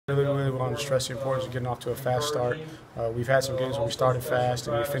Really want to stress the importance of getting off to a fast start. We've had some games where we started fast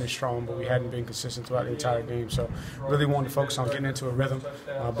and we finished strong, but we hadn't been consistent throughout the entire game. So really wanted to focus on getting into a rhythm,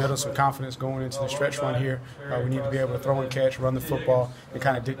 building some confidence going into the stretch run here. We need to be able to throw and catch, run the football, and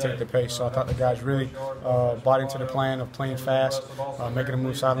kind of dictate the pace. So I thought the guys really bought into the plan of playing fast, making a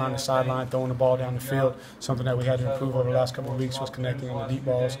move sideline to sideline, throwing the ball down the field. Something that we had to improve over the last couple of weeks was connecting on the deep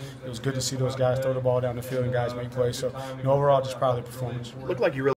balls. It was good to see those guys throw the ball down the field and guys make plays. So overall, just proud of the performance. Looked like you really